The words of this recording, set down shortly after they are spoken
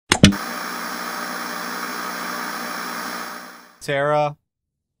Tara,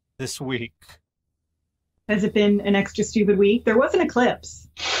 this week. Has it been an extra stupid week? There was an eclipse.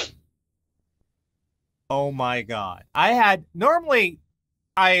 Oh my God. I had normally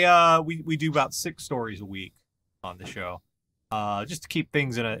we do about 6 stories a week on the show. Just to keep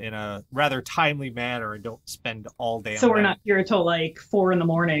things in a rather timely manner and don't spend all damn So we're night. not here till like 4 in the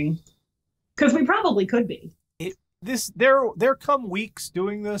morning. Because we probably could be. There come weeks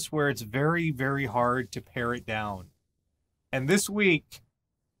doing this where it's very, very hard to pare it down. And this week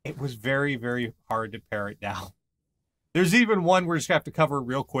it was very, very hard to pare it down. There's even one we're just gonna have to cover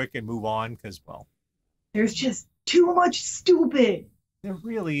real quick and move on because, well, There's just too much stupid. there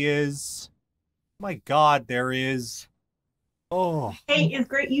really is. My God, there is. Oh, Hey, is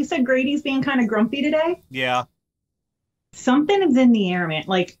great. You said Grady's being kind of grumpy today? yeah. Something is in the air, man.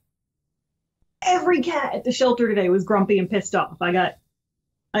 Like every cat at the shelter today was grumpy and pissed off. I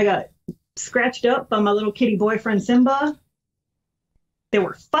got scratched up by my little kitty boyfriend Simba. There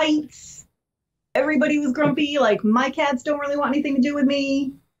were fights. Everybody was grumpy. Like my cats don't really want anything to do with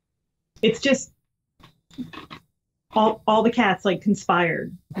me. It's just all the cats like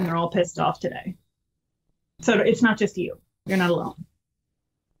conspired and they're all pissed off today. So it's not just you. You're not alone.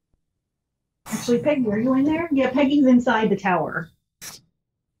 Actually, Peggy, are you in there? Yeah, Peggy's inside the tower.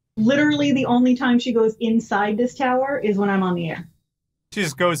 Literally the only time she goes inside this tower is when I'm on the air. She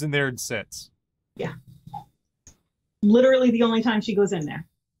just goes in there and sits. Yeah. Literally the only time she goes in there.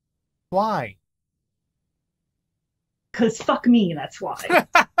 Why? Cause fuck me, that's why.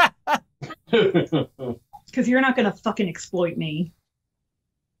 Cause you're not gonna fucking exploit me.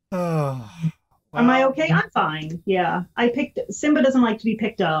 Oh, Am I well, okay? I'm fine. Yeah. Simba doesn't like to be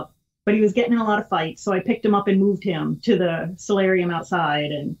picked up, but he was getting in a lot of fights, so I picked him up and moved him to the solarium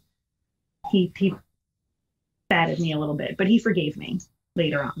outside, and he batted me a little bit, but he forgave me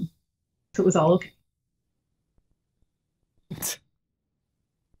later on. So it was all okay.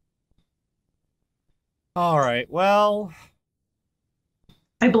 all right. Well,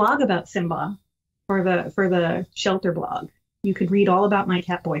 I blog about Simba for the shelter blog. You could read all about my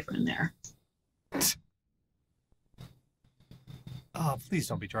cat boyfriend there. oh, please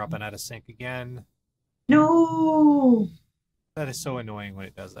don't be dropping out of sync again. No. That is so annoying when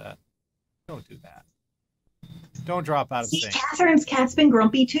it does that. Don't do that. Don't drop out of See, sync. Catherine's cat's been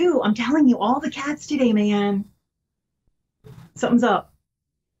grumpy too. I'm telling you, all the cats today, man. Something's up.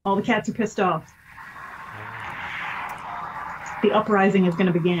 All the cats are pissed off. The uprising is going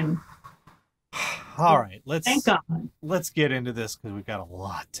to begin. All right, Thank God. let's get into this because we've got a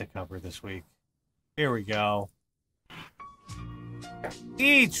lot to cover this week. Here we go.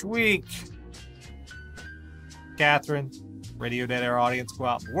 Each week, Catherine, Radio Dead Air audience go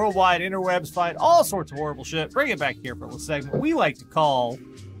out worldwide interwebs, find all sorts of horrible shit, bring it back here for a little segment we like to call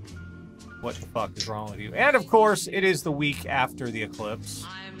 "What the Fuck Is Wrong with You?" And of course, it is the week after the eclipse.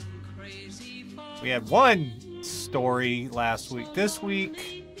 We had one story last week. This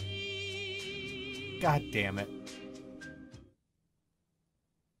week, God damn it.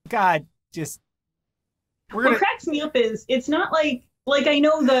 God, just What cracks me up is it's not like I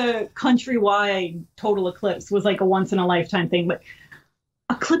know the countrywide total eclipse was like a once in a lifetime thing, but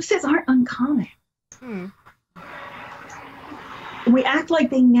eclipses aren't uncommon. Hmm. We act like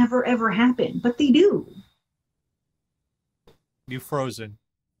they never ever happen, but they do. You frozen.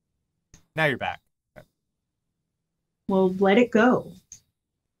 Now you're back. Well, let it go.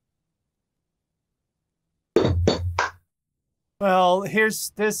 Well,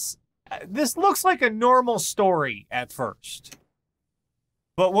 here's this. This looks like a normal story at first.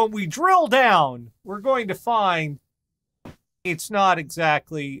 But when we drill down, we're going to find it's not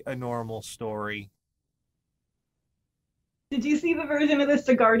exactly a normal story. Did you see the version of this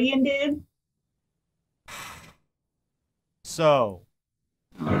the Guardian did? So,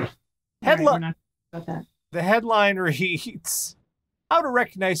 All right, we're not about that. the headline reads, "How to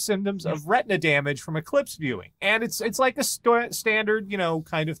recognize symptoms of retina damage from eclipse viewing." And it's like a standard,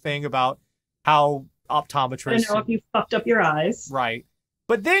 kind of thing about how I optometrists... don't know if you fucked up your eyes. Right.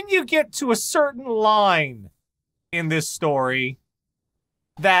 But then you get to a certain line in this story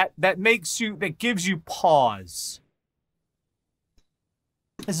that gives you pause.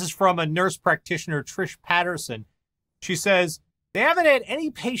 This is from a nurse practitioner, Trish Patterson. She says, they haven't had any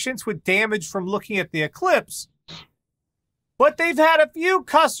patients with damage from looking at the eclipse, but they've had a few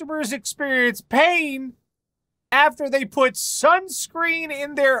customers experience pain after they put sunscreen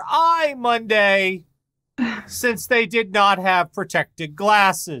in their eye Monday since they did not have protected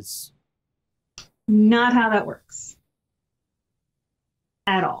glasses. Not how that works.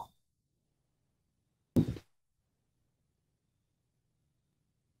 At all.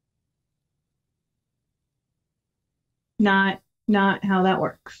 Not not how that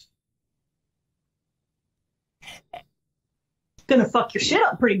works. Gonna fuck your shit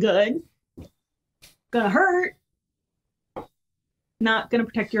up pretty good. Gonna hurt. Not gonna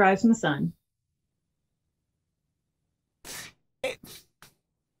protect your eyes from the sun.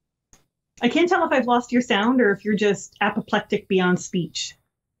 I can't tell if I've lost your sound or if you're just apoplectic beyond speech.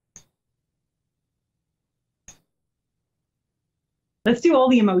 Let's do all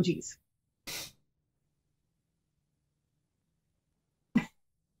the emojis.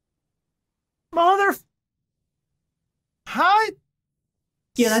 Mother. Hi.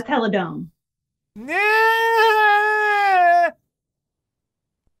 Yeah, that's hella dumb. Nah.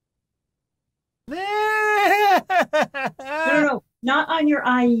 No. Not on your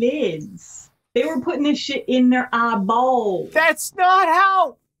eyelids. They were putting this shit in their eyeball. That's not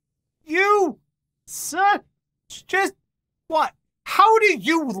how you, son. Just what? How do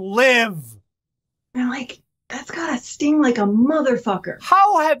you live? And I'm like, that's gotta sting like a motherfucker.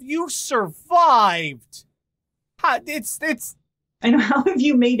 How have you survived? It's. I know. How have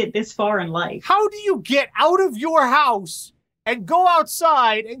you made it this far in life? How do you get out of your house and go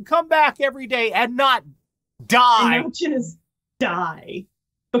outside and come back every day and not die? And not just die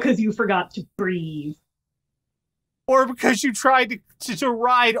because you forgot to breathe. Or because you tried to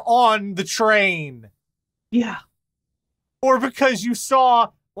ride on the train. Yeah. Or because you saw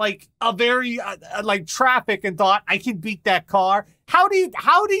like a very like traffic and thought, I can beat that car. How do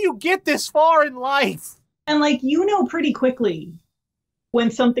you get this far in life? And like, you know pretty quickly when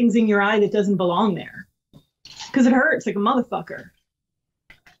something's in your eye that doesn't belong there. Because it hurts like a motherfucker.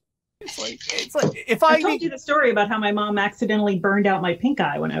 It's like if I told you the story about how my mom accidentally burned out my pink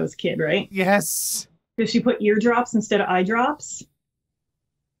eye when I was a kid, right? Yes. Because she put eardrops instead of eye drops.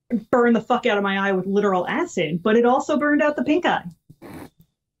 Burned the fuck out of my eye with literal acid, but it also burned out the pink eye.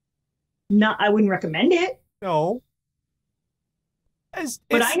 I wouldn't recommend it. No.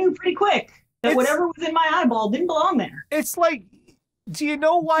 But I knew pretty quick that whatever was in my eyeball didn't belong there. It's like, do you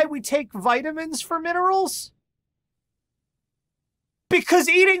know why we take vitamins for minerals? Because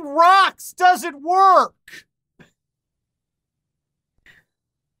eating rocks doesn't work.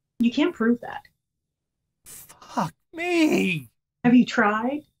 You can't prove that. Fuck me. Have you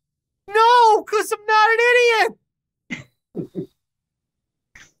tried? No, because I'm not an idiot.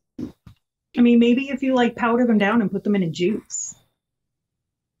 I mean, maybe if you like powder them down and put them in a juice.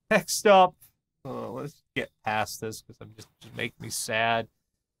 Next up, let's get past this because I'm just making me sad.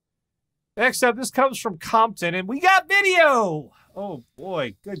 Next up, this comes from Compton, and we got video. Oh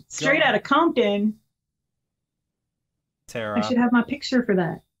boy, good. Straight out of Compton. Tara. I should have my picture for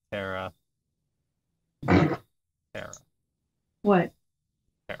that. Tara. Tara. What?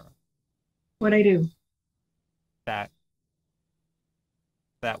 Tara. What'd I do? That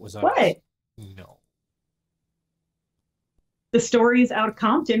was what? No. The story's out of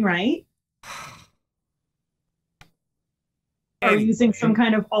Compton, right? Are we using some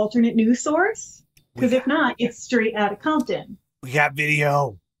kind of alternate news source? Because if not, it's straight out of Compton. We got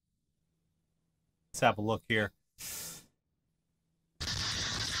video. Let's have a look here.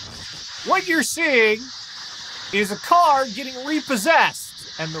 What you're seeing is a car getting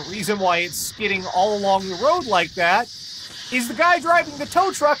repossessed. And the reason why it's skidding all along the road like that is the guy driving the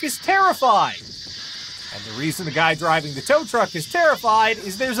tow truck is terrified. And the reason the guy driving the tow truck is terrified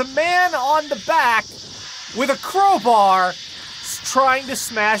is there's a man on the back with a crowbar trying to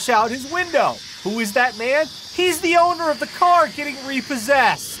smash out his window. Who is that man? He's the owner of the car getting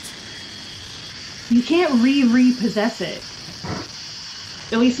repossessed. You can't repossess it.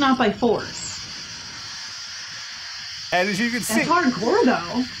 At least not by force. And as you can see, that's hardcore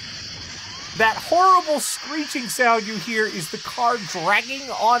though. That horrible screeching sound you hear is the car dragging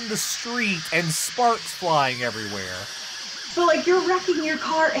on the street and sparks flying everywhere. So like you're wrecking your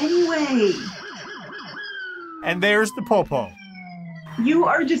car anyway. And there's the popo. You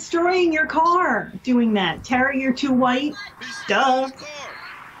are destroying your car doing that. Tara, you're too white. Duh.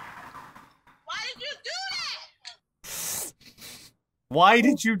 Why did you do that? Why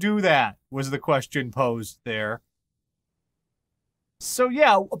did you do that? Was the question posed there. So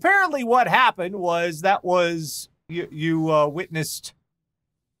yeah, apparently what happened was you witnessed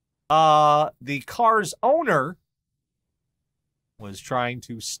the car's owner was trying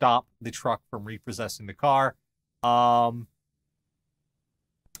to stop the truck from repossessing the car. The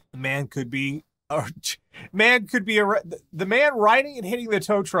man could be the man riding and hitting the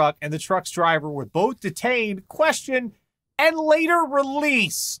tow truck and the truck's driver were both detained, questioned, and later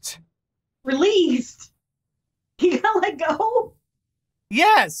released. Released? He got let go?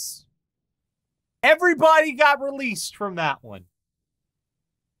 Yes. Everybody got released from that one.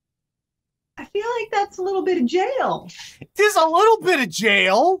 I feel like that's a little bit of jail. There's a little bit of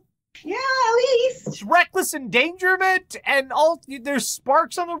jail. Yeah, at least. It's reckless endangerment, and there's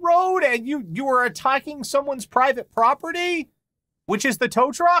sparks on the road, and you are attacking someone's private property, which is the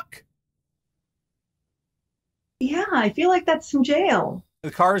tow truck. Yeah, I feel like that's some jail. The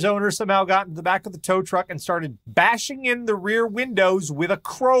car's owner somehow got into the back of the tow truck and started bashing in the rear windows with a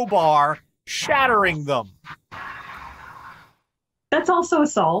crowbar, shattering them. That's also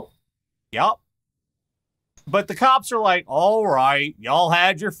assault. Yep. But the cops are like, all right, y'all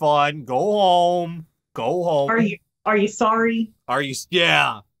had your fun. Go home. Go home. Are you sorry?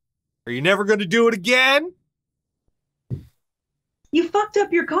 Yeah. Are you never going to do it again? You fucked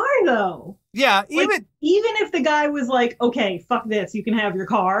up your car, though. Yeah, even if the guy was like, okay, fuck this, you can have your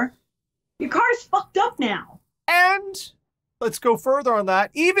car's fucked up now. And let's go further on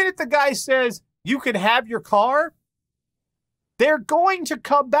that. Even if the guy says you can have your car, they're going to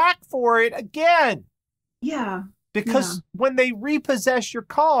come back for it again. Yeah. Because when they repossess your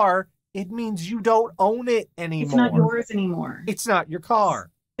car, it means you don't own it anymore. It's not yours anymore. It's not your car.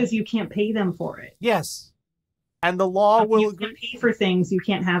 Because you can't pay them for it. Yes. And the law will agree. You can pay for things, you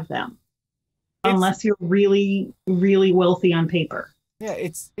can't have them. Unless you're really, really wealthy on paper. Yeah,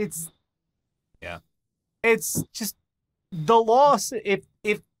 it's just the law.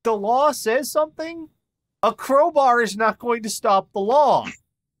 If the law says something, a crowbar is not going to stop the law.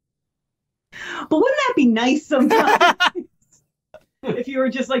 But wouldn't that be nice sometimes? If you were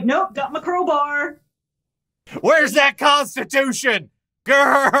just like, nope, got my crowbar. Where's that Constitution?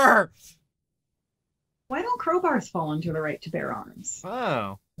 Grr! Why don't crowbars fall under the right to bear arms?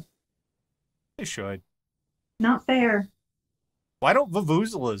 Oh. They should. Not fair. Why don't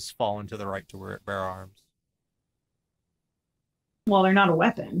vuvuzelas fall into the right to bear arms? Well, they're not a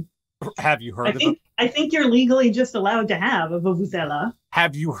weapon. Have you heard of them? I think you're legally just allowed to have a vuvuzela.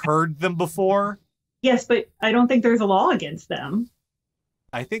 Have you heard them before? Yes, but I don't think there's a law against them.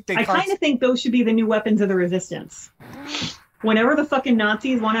 I think I kind of think those should be the new weapons of the resistance. Whenever the fucking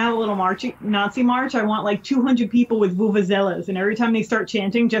Nazis want to have a little Nazi march, I want like 200 people with vuvuzelas, and every time they start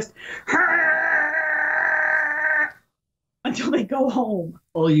chanting, just until they go home.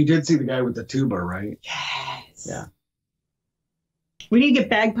 Well, you did see the guy with the tuba, right? Yes. Yeah. We need to get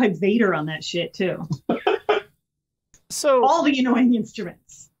Bagpipe Vader on that shit too. So all the annoying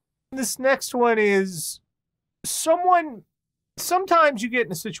instruments. This next one is sometimes you get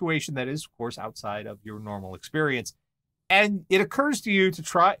in a situation that is, of course, outside of your normal experience. And it occurs to you to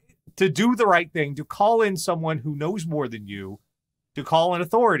try to do the right thing, to call in someone who knows more than you, to call in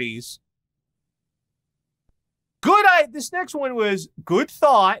authorities. This next one was good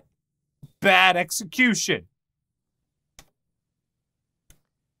thought, bad execution.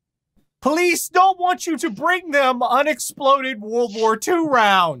 Police don't want you to bring them unexploded World War II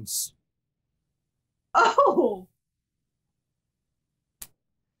rounds. Oh.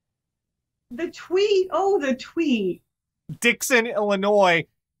 The tweet. Oh, the tweet. Dixon, Illinois.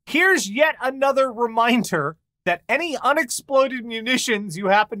 Here's yet another reminder that any unexploded munitions you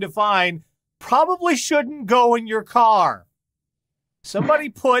happen to find probably shouldn't go in your car. Somebody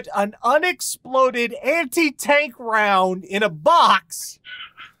put an unexploded anti-tank round in a box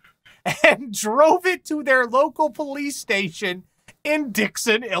and drove it to their local police station in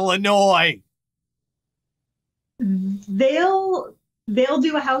Dixon, Illinois. They'll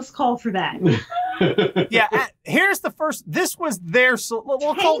do a house call for that. Yeah, here's the first. This was their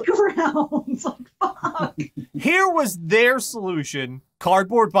tank rounds. Like, fuck. Here was their solution.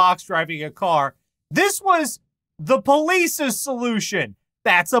 Cardboard box driving a car. This was the police's solution.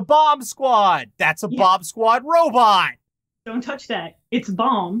 That's a bomb squad. That's a bomb squad robot. Don't touch that. It's a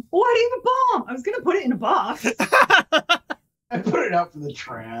bomb. Why do you have a bomb? I was going to put it in a box. I put it out for the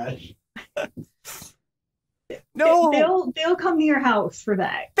trash. No. They'll come to your house for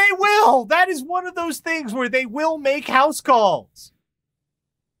that. They will. That is one of those things where they will make house calls.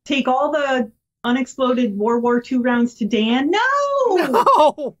 Take all the unexploded World War II rounds to Dan.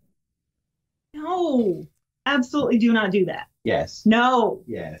 No. Absolutely do not do that. Yes. No.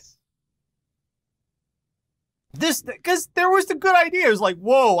 Yes. Because there was the good idea. It was like,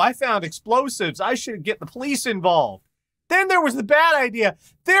 whoa, I found explosives. I should get the police involved. Then there was the bad idea.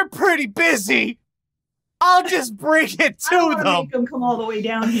 They're pretty busy. I'll just bring it to them. Make them come all the way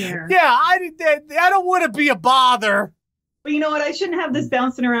down here. Yeah, I don't want to be a bother. But you know what? I shouldn't have this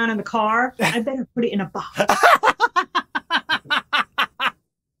bouncing around in the car. I better put it in a box.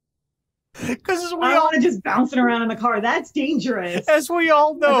 Because I don't want to just bouncing around in the car. That's dangerous. As we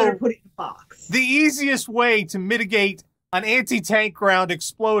all know, I better put it in a box. The easiest way to mitigate an anti-tank round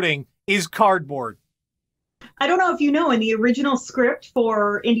exploding is cardboard. I don't know if you know, in the original script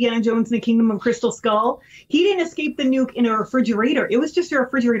for Indiana Jones and the Kingdom of Crystal Skull, he didn't escape the nuke in a refrigerator. It was just a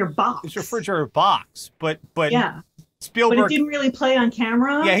refrigerator box. It's a refrigerator box, but yeah. Spielberg, but it didn't really play on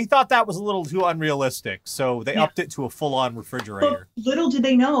camera. Yeah, he thought that was a little too unrealistic, so they upped it to a full-on refrigerator. But little did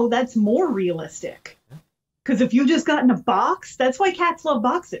they know that's more realistic. Because if you just got in a box, that's why cats love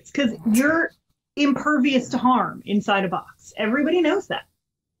boxes, because you're impervious to harm inside a box. Everybody knows that.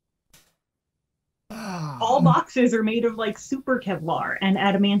 All boxes are made of like super Kevlar and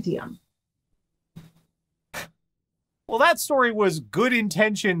adamantium. Well, that story was good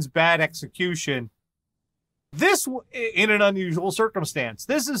intentions, bad execution. This, in an unusual circumstance.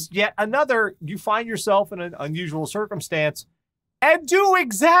 This is yet another, you find yourself in an unusual circumstance and do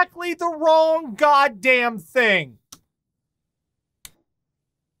exactly the wrong goddamn thing.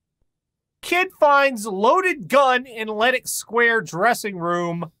 Kid finds loaded gun in Lennox Square dressing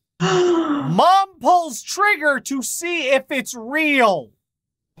room. Mom pulls trigger to see if it's real.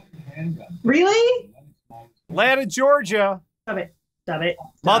 Really? Atlanta, Georgia. Stop it. Stop it.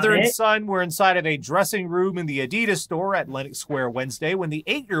 Mother and son were inside of a dressing room in the Adidas store at Lennox Square Wednesday when the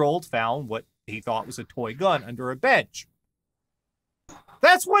 8-year-old found what he thought was a toy gun under a bench.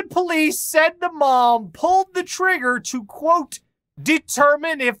 That's when police said the mom pulled the trigger to, quote,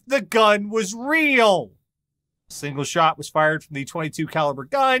 determine if the gun was real. A single shot was fired from the .22 caliber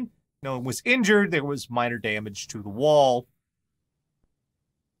gun. No one was injured. There was minor damage to the wall.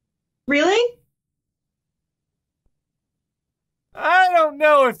 Really? I don't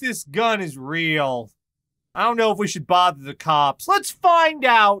know if this gun is real. I don't know if we should bother the cops. Let's find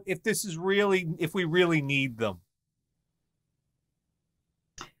out if this is really, if we really need them.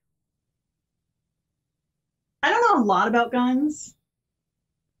 I don't know a lot about guns.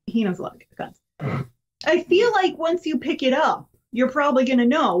 He knows a lot about guns. I feel like once you pick it up, you're probably going to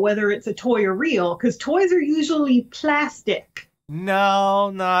know whether it's a toy or real, because toys are usually plastic. No,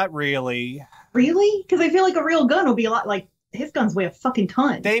 not really. Really? Because I feel like a real gun will be a lot like, his guns weigh a fucking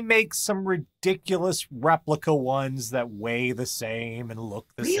ton. They make some ridiculous replica ones that weigh the same and look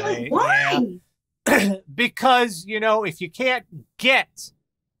the same. Why? Yeah. Because, you know, if you can't get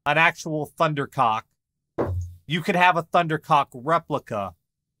an actual Thundercock, you could have a Thundercock replica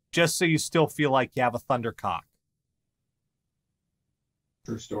just so you still feel like you have a Thundercock.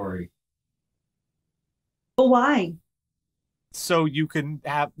 True story. But why? So you can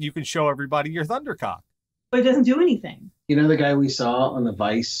show everybody your Thundercock. But it doesn't do anything. You know the guy we saw on the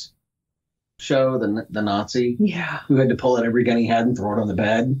Vice show, the Nazi? Yeah. Who had to pull out every gun he had and throw it on the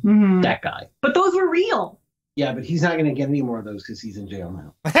bed? Mm-hmm. That guy. But those were real. Yeah, but he's not going to get any more of those because he's in jail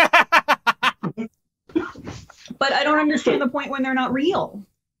now. But I don't understand the point when they're not real.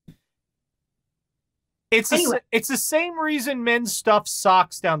 It's the same reason men stuff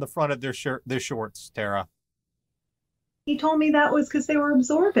socks down the front of their shorts, Tara. He told me that was because they were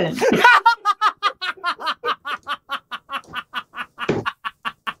absorbent.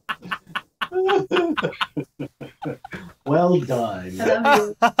 Well done. I love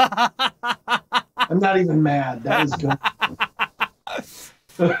you. I'm not even mad. That was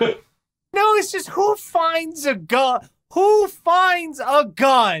good. No, it's just who finds a gun? Who finds a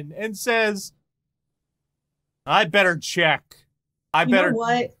gun and says, I better check. You know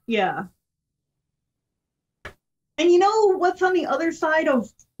what? Yeah. And you know what's on the other side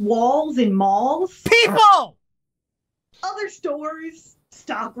of walls in malls? People! Other stores,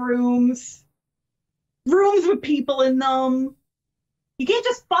 stock rooms, rooms with people in them. You can't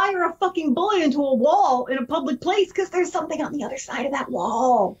just fire a fucking bullet into a wall in a public place because there's something on the other side of that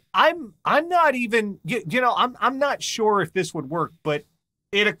wall. I'm not even, I'm not sure if this would work, but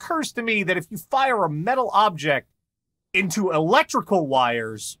it occurs to me that if you fire a metal object into electrical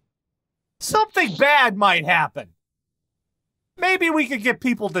wires, something bad might happen. Maybe we could get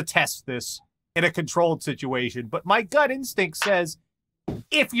people to test this in a controlled situation, but my gut instinct says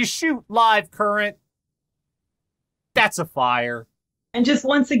if you shoot live current, that's a fire. And just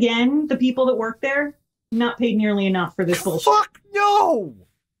once again, the people that work there, not paid nearly enough for this bullshit. Fuck no!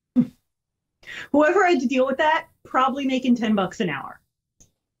 Whoever had to deal with that, probably making $10 an hour.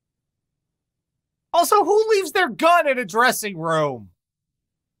 Also, who leaves their gun in a dressing room?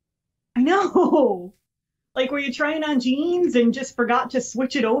 I know. Like, were you trying on jeans and just forgot to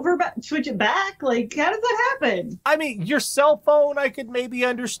switch it back? Like, how does that happen? I mean, your cell phone, I could maybe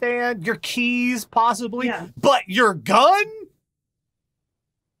understand. Your keys, possibly. Yeah. But your gun?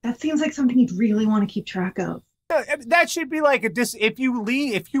 That seems like something you'd really want to keep track of. That should be like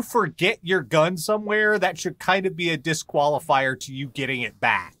if you forget your gun somewhere, that should kind of be a disqualifier to you getting it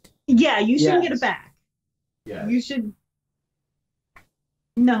back. Yeah, you shouldn't get it back. Yeah. You should.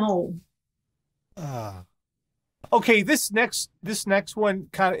 No. Okay, this next one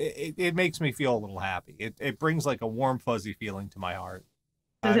kind of it makes me feel a little happy. It brings like a warm fuzzy feeling to my heart.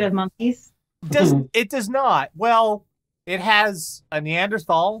 Does it have monkeys? It does not. Well, it has a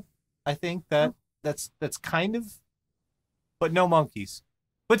Neanderthal. I think that's kind of, but no monkeys.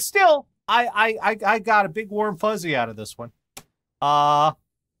 But still, I got a big warm fuzzy out of this one. Man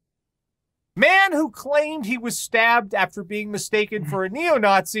who claimed he was stabbed after being mistaken for a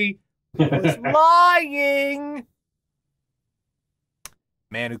neo-Nazi was lying.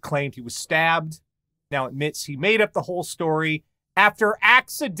 Man who claimed he was stabbed now admits he made up the whole story after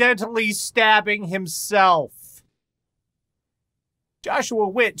accidentally stabbing himself. Joshua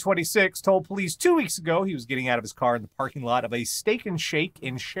Witt, 26, told police 2 weeks ago he was getting out of his car in the parking lot of a Steak and Shake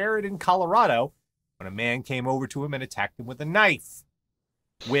in Sheridan, Colorado, when a man came over to him and attacked him with a knife.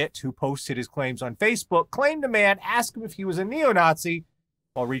 Witt, who posted his claims on Facebook, claimed the man asked him if he was a neo-Nazi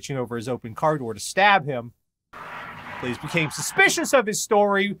while reaching over his open car door to stab him. Police became suspicious of his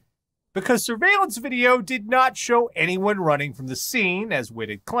story because surveillance video did not show anyone running from the scene, as Witt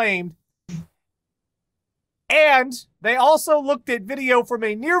had claimed. And they also looked at video from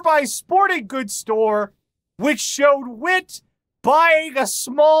a nearby sporting goods store, which showed Witt buying a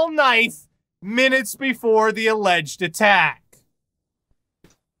small knife minutes before the alleged attack.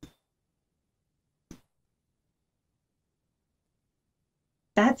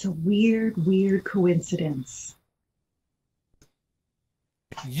 That's a weird, weird coincidence.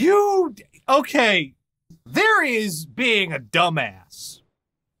 Okay, there is being a dumbass.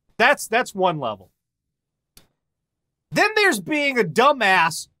 That's one level. Then there's being a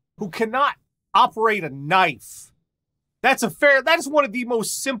dumbass who cannot operate a knife. That is one of the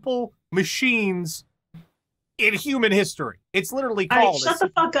most simple machines in human history. It's literally called. All right, shut the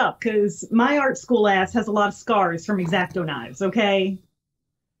fuck up, because my art school ass has a lot of scars from X-Acto knives, okay?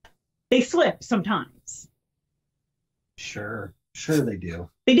 They slip sometimes. Sure they do.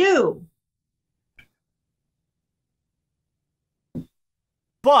 They do.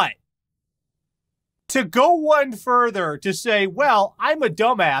 But to go one further to say, well, I'm a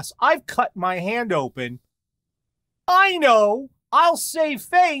dumbass. I've cut my hand open. I know I'll save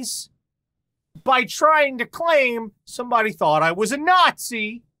face by trying to claim somebody thought I was a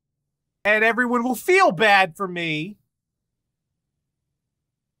Nazi and everyone will feel bad for me.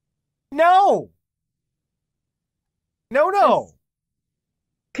 No. No.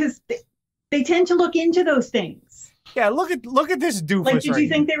 Because they tend to look into those things. Yeah, look at this doofus. Like, did you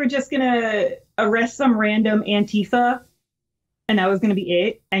think they were just gonna arrest some random Antifa, and that was gonna be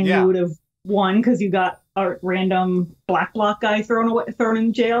it, and you would have won because you got a random black bloc guy thrown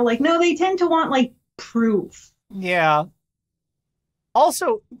in jail? Like, no, they tend to want like proof. Yeah.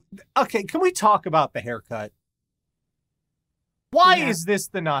 Also, okay, can we talk about the haircut? Why is this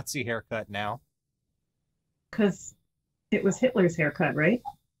the Nazi haircut now? Because it was Hitler's haircut, right?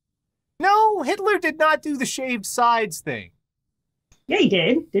 No, Hitler did not do the shaved sides thing. Yeah, he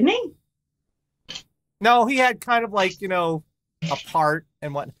did, didn't he? No, he had kind of like, a part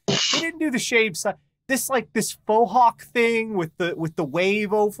and what. He didn't do the shaved side. This faux hawk thing with the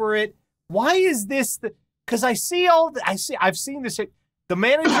wave over it. Why is this because I've seen this. The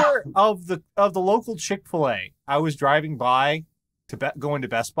manager of the local Chick-fil-A, I was driving by going to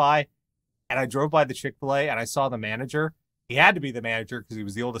Best Buy, and I drove by the Chick-fil-A and I saw the manager. He had to be the manager because he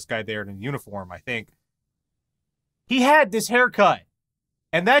was the oldest guy there in a uniform, I think. He had this haircut,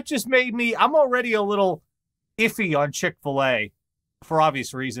 and that just made me, I'm already a little iffy on Chick-fil-A for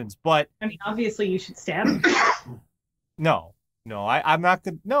obvious reasons, but I mean, obviously you should stab him. No, I'm not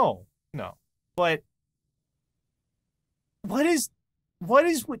gonna, no. But what is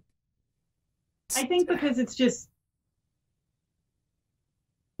with... I think because it's just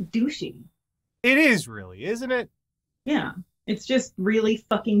douchey. It is really, isn't it? Yeah, it's just really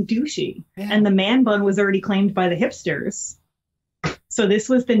fucking douchey. Yeah. And the man bun was already claimed by the hipsters. So this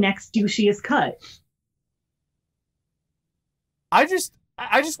was the next douchiest cut. I just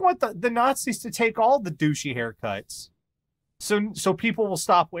want the Nazis to take all the douchey haircuts so people will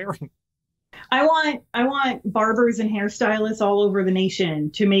stop wearing. I want barbers and hairstylists all over the nation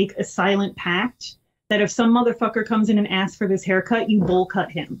to make a silent pact that if some motherfucker comes in and asks for this haircut, you bowl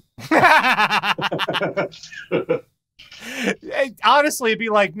cut him. Honestly, it'd be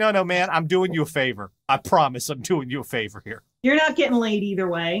like, no, man, I'm doing you a favor. I promise I'm doing you a favor here. You're not getting laid either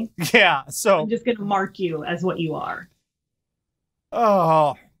way. Yeah, so... I'm just going to mark you as what you are.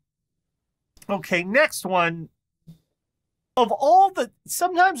 Oh. Okay, next one.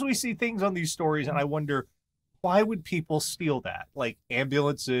 Sometimes we see things on these stories and I wonder, why would people steal that? Like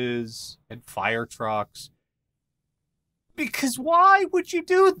ambulances and fire trucks. Because why would you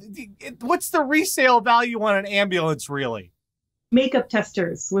do? What's the resale value on an ambulance, really? Makeup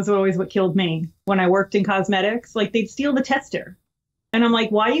testers was always what killed me when I worked in cosmetics. Like, they'd steal the tester. And I'm like,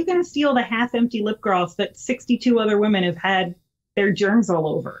 why are you going to steal the half-empty lip gloss that 62 other women have had their germs all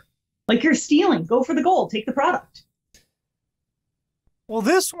over? Like, you're stealing. Go for the gold. Take the product. Well,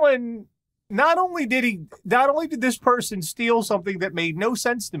 this one, not only did this person steal something that made no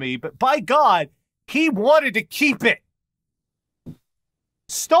sense to me, but by God, he wanted to keep it.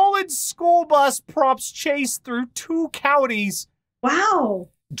 Stolen school bus prompts chase through 2 counties. Wow.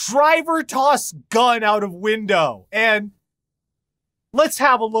 Driver toss gun out of window. And let's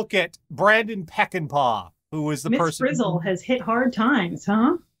have a look at Brandon Peckinpah, who was the Miss person. Frizzle has hit hard times,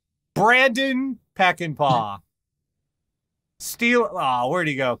 huh? Brandon Peckinpah. Where'd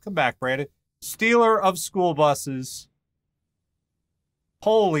he go? Come back, Brandon. Stealer of school buses.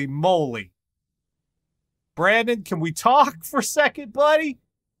 Holy moly. Brandon, can we talk for a second, buddy?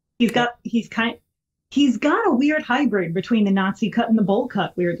 He's got a weird hybrid between the Nazi cut and the bowl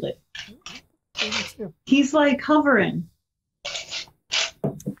cut, weirdly. He's like hovering. There's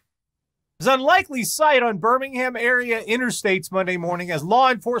an unlikely sight on Birmingham area interstates Monday morning as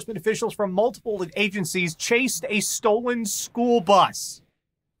law enforcement officials from multiple agencies chased a stolen school bus.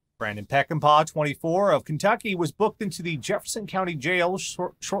 Brandon Peckinpah, 24, of Kentucky, was booked into the Jefferson County Jail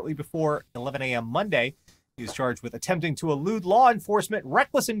shortly before 11 a.m. Monday. He is charged with attempting to elude law enforcement,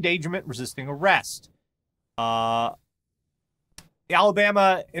 reckless endangerment, resisting arrest. The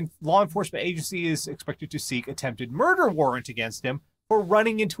Alabama law enforcement agency is expected to seek attempted murder warrant against him for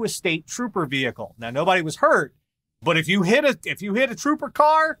running into a state trooper vehicle. Now, nobody was hurt, but if you hit a trooper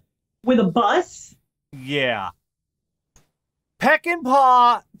car with a bus, yeah.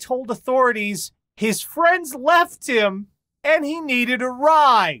 Peckinpah told authorities his friends left him and he needed a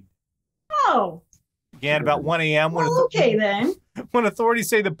ride. Oh. Began about 1 a.m. Well, okay, then. When authorities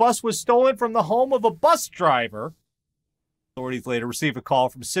say the bus was stolen from the home of a bus driver. Authorities later received a call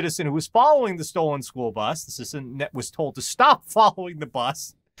from a citizen who was following the stolen school bus. The citizen was told to stop following the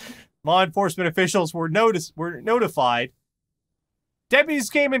bus. Law enforcement officials were notified.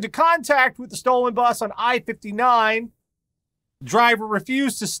 Deputies came into contact with the stolen bus on I-59. Driver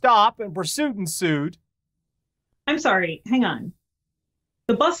refused to stop and pursuit ensued. I'm sorry, hang on.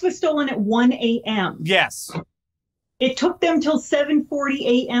 The bus was stolen at 1 a.m. Yes. It took them till 7:40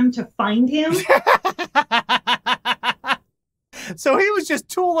 a.m. to find him. So he was just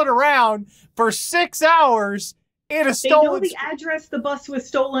tooling around for 6 hours in a stolen... They know the address the bus was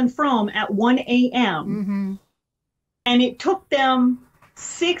stolen from at 1 a.m. Mm-hmm. And it took them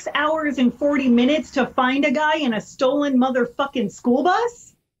 6 hours and 40 minutes to find a guy in a stolen motherfucking school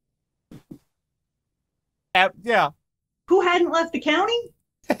bus? Yeah. Who hadn't left the county?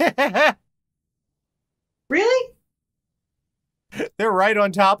 Really? They're right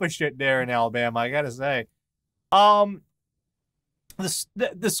on top of shit there in Alabama, I gotta say.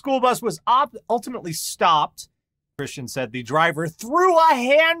 The school bus was ultimately stopped. Christian said the driver threw a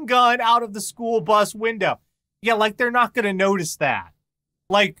handgun out of the school bus window. Yeah, like they're not going to notice that.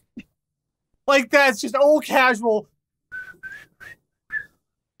 Like that's just old casual.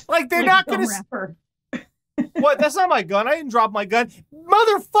 Like they're not going to. What? That's not my gun. I didn't drop my gun.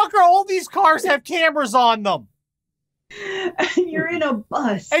 Motherfucker, all these cars have cameras on them. And you're in a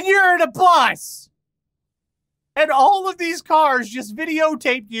bus. And all of these cars just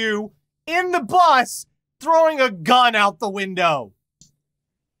videotaped you in the bus throwing a gun out the window.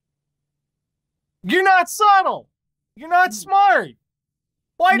 You're not subtle. You're not smart.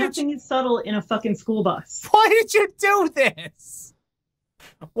 Nothing is subtle in a fucking school bus. Why did you do this?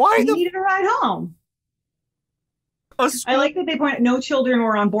 You needed a ride home. I like that they point out no children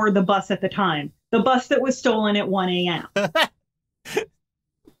were on board the bus at the time. The bus that was stolen at 1 a.m.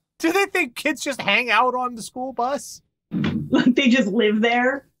 Do they think kids just hang out on the school bus? Like they just live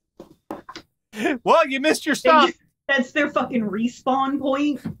there? Well, you missed your stop. That's their fucking respawn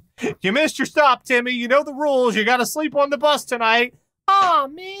point. You missed your stop, Timmy. You know the rules. You got to sleep on the bus tonight. Oh,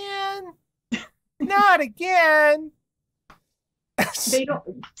 man. Not again.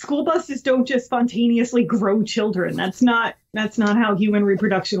 School buses don't just spontaneously grow children. That's not how human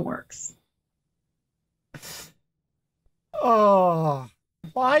reproduction works. Oh,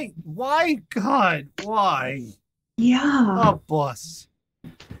 why, God, why? Yeah. A bus.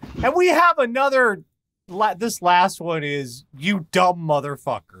 And we have another, this last one is, you dumb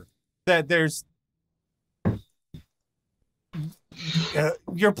motherfucker. That there's,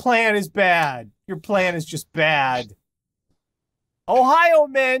 your plan is bad. Your plan is just bad. Ohio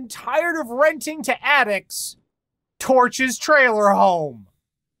men tired of renting to addicts torches trailer home.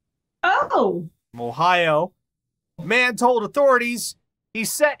 Oh. Ohio. Man told authorities he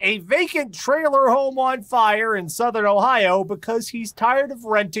set a vacant trailer home on fire in southern Ohio because he's tired of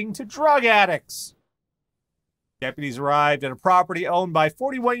renting to drug addicts. Deputies arrived at a property owned by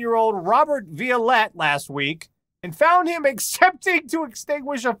 41-year-old Robert Violette last week and found him attempting to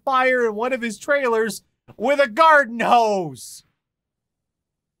extinguish a fire in one of his trailers with a garden hose.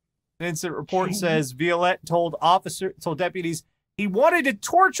 An incident report says Violette told deputies he wanted to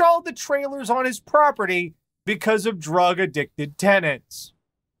torch all the trailers on his property because of drug-addicted tenants.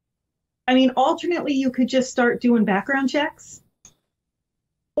 I mean, alternately, you could just start doing background checks.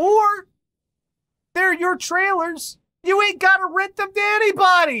 Or they're your trailers. You ain't got to rent them to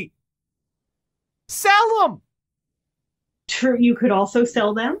anybody. Sell them. True, you could also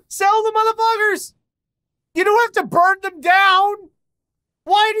sell them. Sell the motherfuckers. You don't have to burn them down.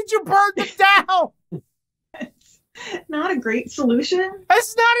 Why did you burn them down? Not a great solution.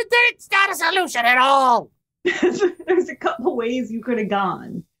 It's not a solution at all. There's a couple ways you could have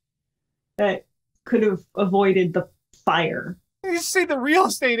gone that could have avoided the fire. You see the real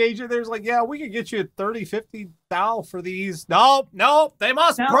estate agent there's like, yeah, we could get you 30, 50 thou for these. Nope, they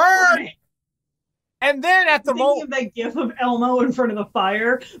must burn. And then at the moment of that gif of Elmo in front of the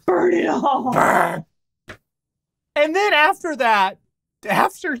fire, burn it all. Burn. And then after that,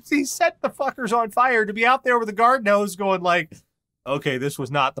 after he set the fuckers on fire, to be out there with a garden hose going like, okay, this was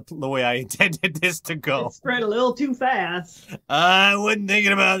not the way I intended this to go. It spread a little too fast. I wasn't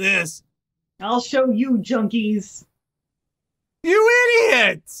thinking about this. I'll show you, junkies. You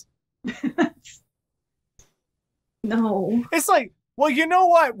idiot! No. It's like, well, you know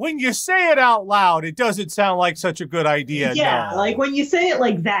what? When you say it out loud, it doesn't sound like such a good idea. Yeah, no. like when you say it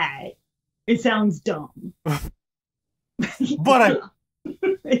like that, it sounds dumb. But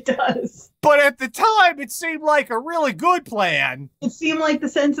it does. But at the time, it seemed like a really good plan. It seemed like the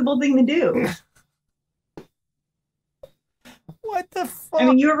sensible thing to do. What the fuck? I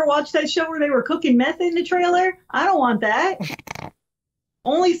mean, you ever watch that show where they were cooking meth in the trailer? I don't want that.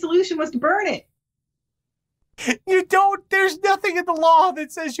 Only solution was to burn it. You don't. There's nothing in the law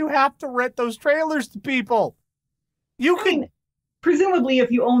that says you have to rent those trailers to people. I mean, presumably, if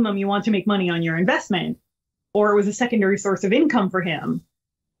you own them, you want to make money on your investment, or it was a secondary source of income for him.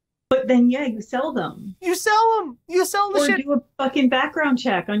 But then, yeah, you sell them. You sell them. You sell the or shit. Or do a fucking background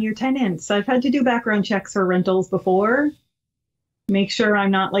check on your tenants. I've had to do background checks for rentals before. Make sure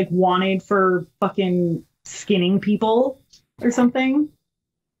I'm not like wanted for fucking skinning people or something.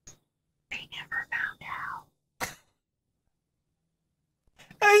 They never found out.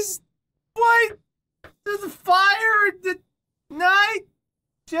 As what? There's a fire in the night.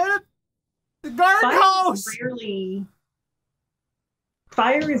 The garden hose.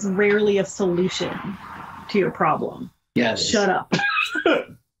 Fire is rarely a solution to your problem. Yes. Shut up.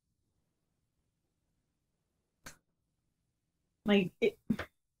 Like,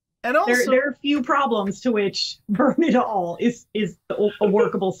 and also, there are few problems to which burn it all is a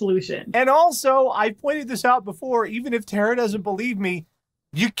workable solution. And also, I pointed this out before, even if Tara doesn't believe me,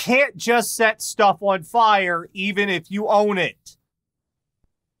 you can't just set stuff on fire even if you own it.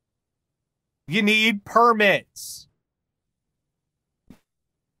 You need permits.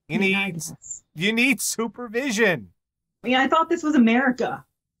 You need supervision. I mean, I thought this was America.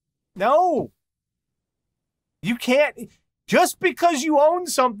 No. You can't. Just because you own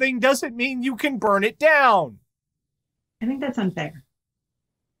something doesn't mean you can burn it down. I think that's unfair.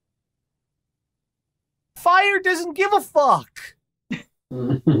 Fire doesn't give a fuck.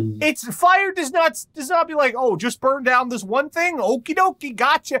 Fire does not be like, oh, just burn down this one thing. Okie dokie,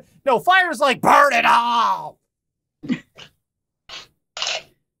 gotcha. No, fire's like, burn it all.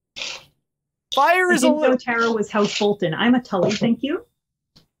 Fire is a little. Tara was House Bolton. I'm a Tully, thank you.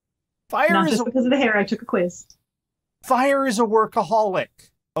 Fire not is just because of the hair. I took a quiz. Fire is a workaholic.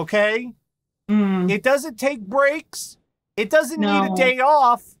 Okay, It doesn't take breaks. It doesn't need a day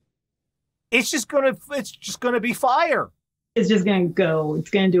off. It's just gonna be fire. It's just gonna go. It's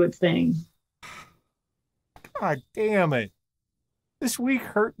gonna do its thing. God damn it! This week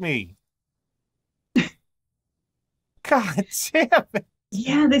hurt me. God damn it!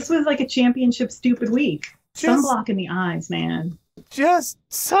 Yeah, this was like a championship stupid week. Sunblock in the eyes, man. Just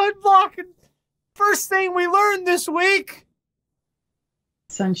sunblocking. First thing we learned this week.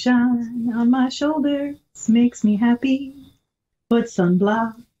 Sunshine on my shoulders makes me happy, but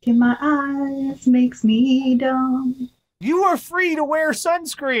sunblock in my eyes makes me dumb. You are free to wear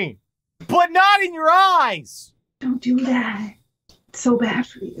sunscreen, but not in your eyes. Don't do that. It's so bad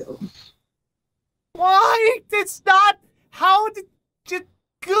for you. Why? It's not. How did you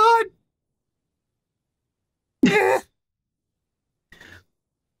good?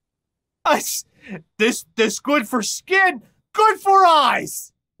 This good for skin, good for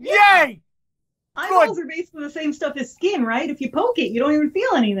eyes. Yeah. Yay! Eyeballs are basically the same stuff as skin, right? If you poke it, you don't even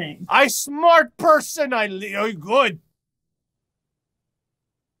feel anything. I smart person. Good.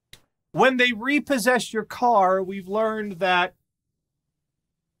 When they repossess your car, we've learned that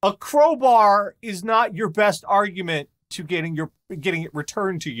a crowbar is not your best argument to getting it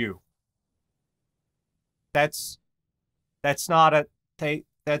returned to you. That's not a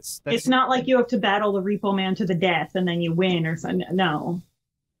that's It's not like you have to battle the repo man to the death and then you win or something. No,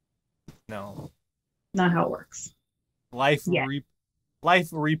 not how it works. Life of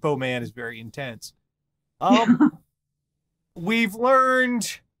Repo Man is very intense. We've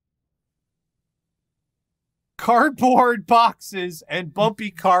learned cardboard boxes and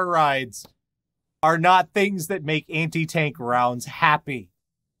bumpy car rides are not things that make anti-tank rounds happy.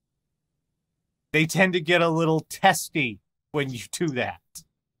 They tend to get a little testy when you do that.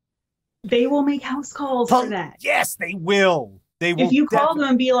 They will make house calls for that. Yes, they will. They will. If you call them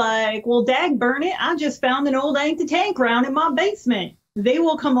and be like, well, dag burn it, I just found an old anti-tank round in my basement. They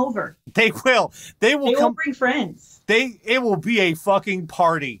will come over. They will. They will bring friends. It will be a fucking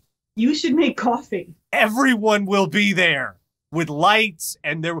party. You should make coffee. Everyone will be there with lights,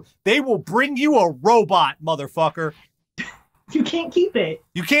 and they will bring you a robot, motherfucker. You can't keep it.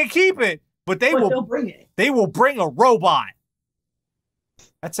 You can't keep it, but they'll bring it. They will bring a robot.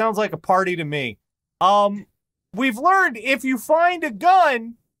 That sounds like a party to me. We've learned if you find a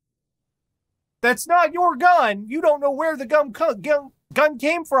gun that's not your gun, you don't know where the gun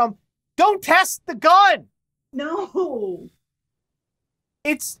came from, don't test the gun. No.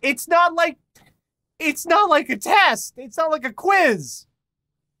 It's not like a test. It's not like a quiz.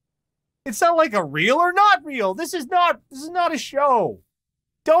 It's not like a real or not real. This is not a show.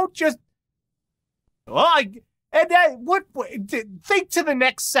 Don't just think to the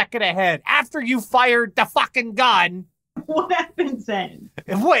next second ahead after you fired the fucking gun. What happens then?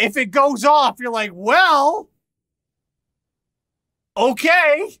 If it goes off, you're like, well,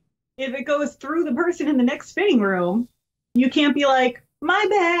 okay. If it goes through the person in the next fitting room, you can't be like, my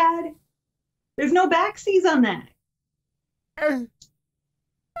bad. There's no backsies on that.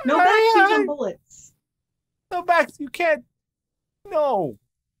 No backsies on bullets. No backs. You can't. No.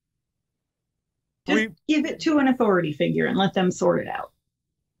 Just give it to an authority figure and let them sort it out.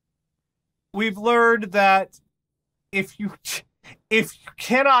 We've learned that if you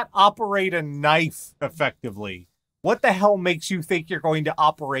cannot operate a knife effectively, what the hell makes you think you're going to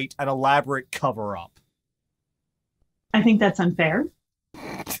operate an elaborate cover-up? I think that's unfair.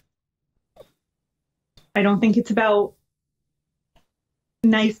 I don't think it's about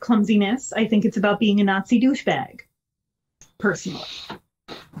knife clumsiness. I think it's about being a Nazi douchebag, personally.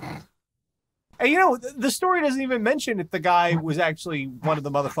 And you know, the story doesn't even mention if the guy was actually one of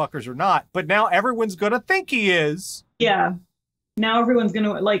the motherfuckers or not, but now everyone's going to think he is. Yeah. Now everyone's going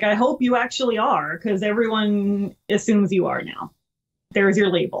to, like, I hope you actually are, because everyone assumes you are now. There's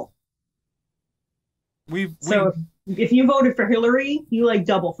your label. If you voted for Hillary, you, like,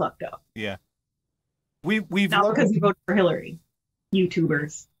 double fucked up. Yeah. We've not learned, because you voted for Hillary,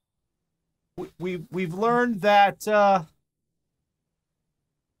 YouTubers. We've learned that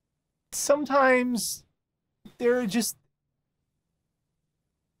sometimes they're just,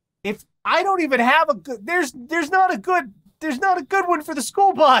 if I don't even have a good, there's not a good one for the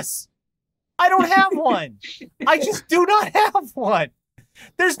school bus. I don't have one. I just do not have one.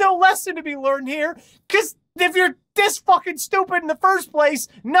 There's no lesson to be learned here, because if you're this fucking stupid in the first place,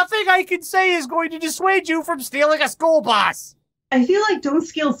 nothing I can say is going to dissuade you from stealing a school bus. I feel like don't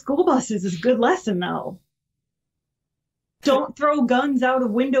steal school buses is a good lesson, though. Don't throw guns out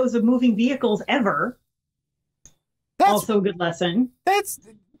of windows of moving vehicles ever. That's also a good lesson.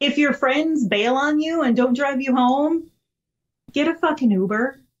 If your friends bail on you and don't drive you home, get a fucking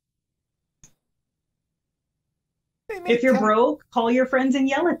Uber. If you're broke, call your friends and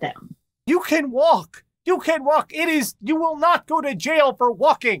yell at them. You can walk. You can walk. You will not go to jail for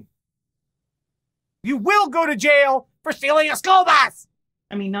walking. You will go to jail for stealing a school bus.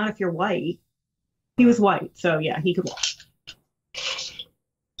 I mean, not if you're white. He was white, so yeah, he could walk.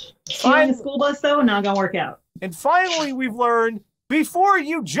 Stealing a school bus, though, not gonna work out. And finally, we've learned, before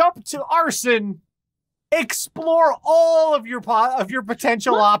you jump to arson, explore all of your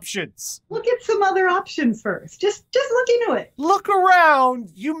potential options. Look at some other options first. Just look into it. Look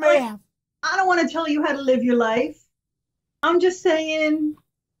around. You may have. I don't want to tell you how to live your life. I'm just saying,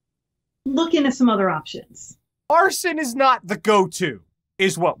 look into some other options. Arson is not the go-to,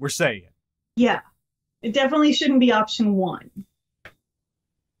 is what we're saying. Yeah. It definitely shouldn't be option one.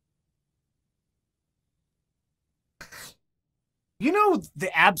 You know,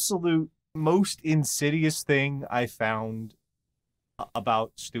 the absolute most insidious thing I found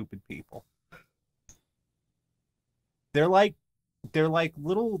about stupid people. They're like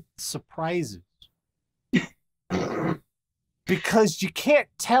little surprises. Because you can't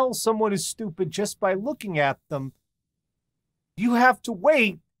tell someone is stupid just by looking at them. You have to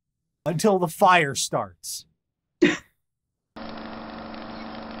wait until the fire starts.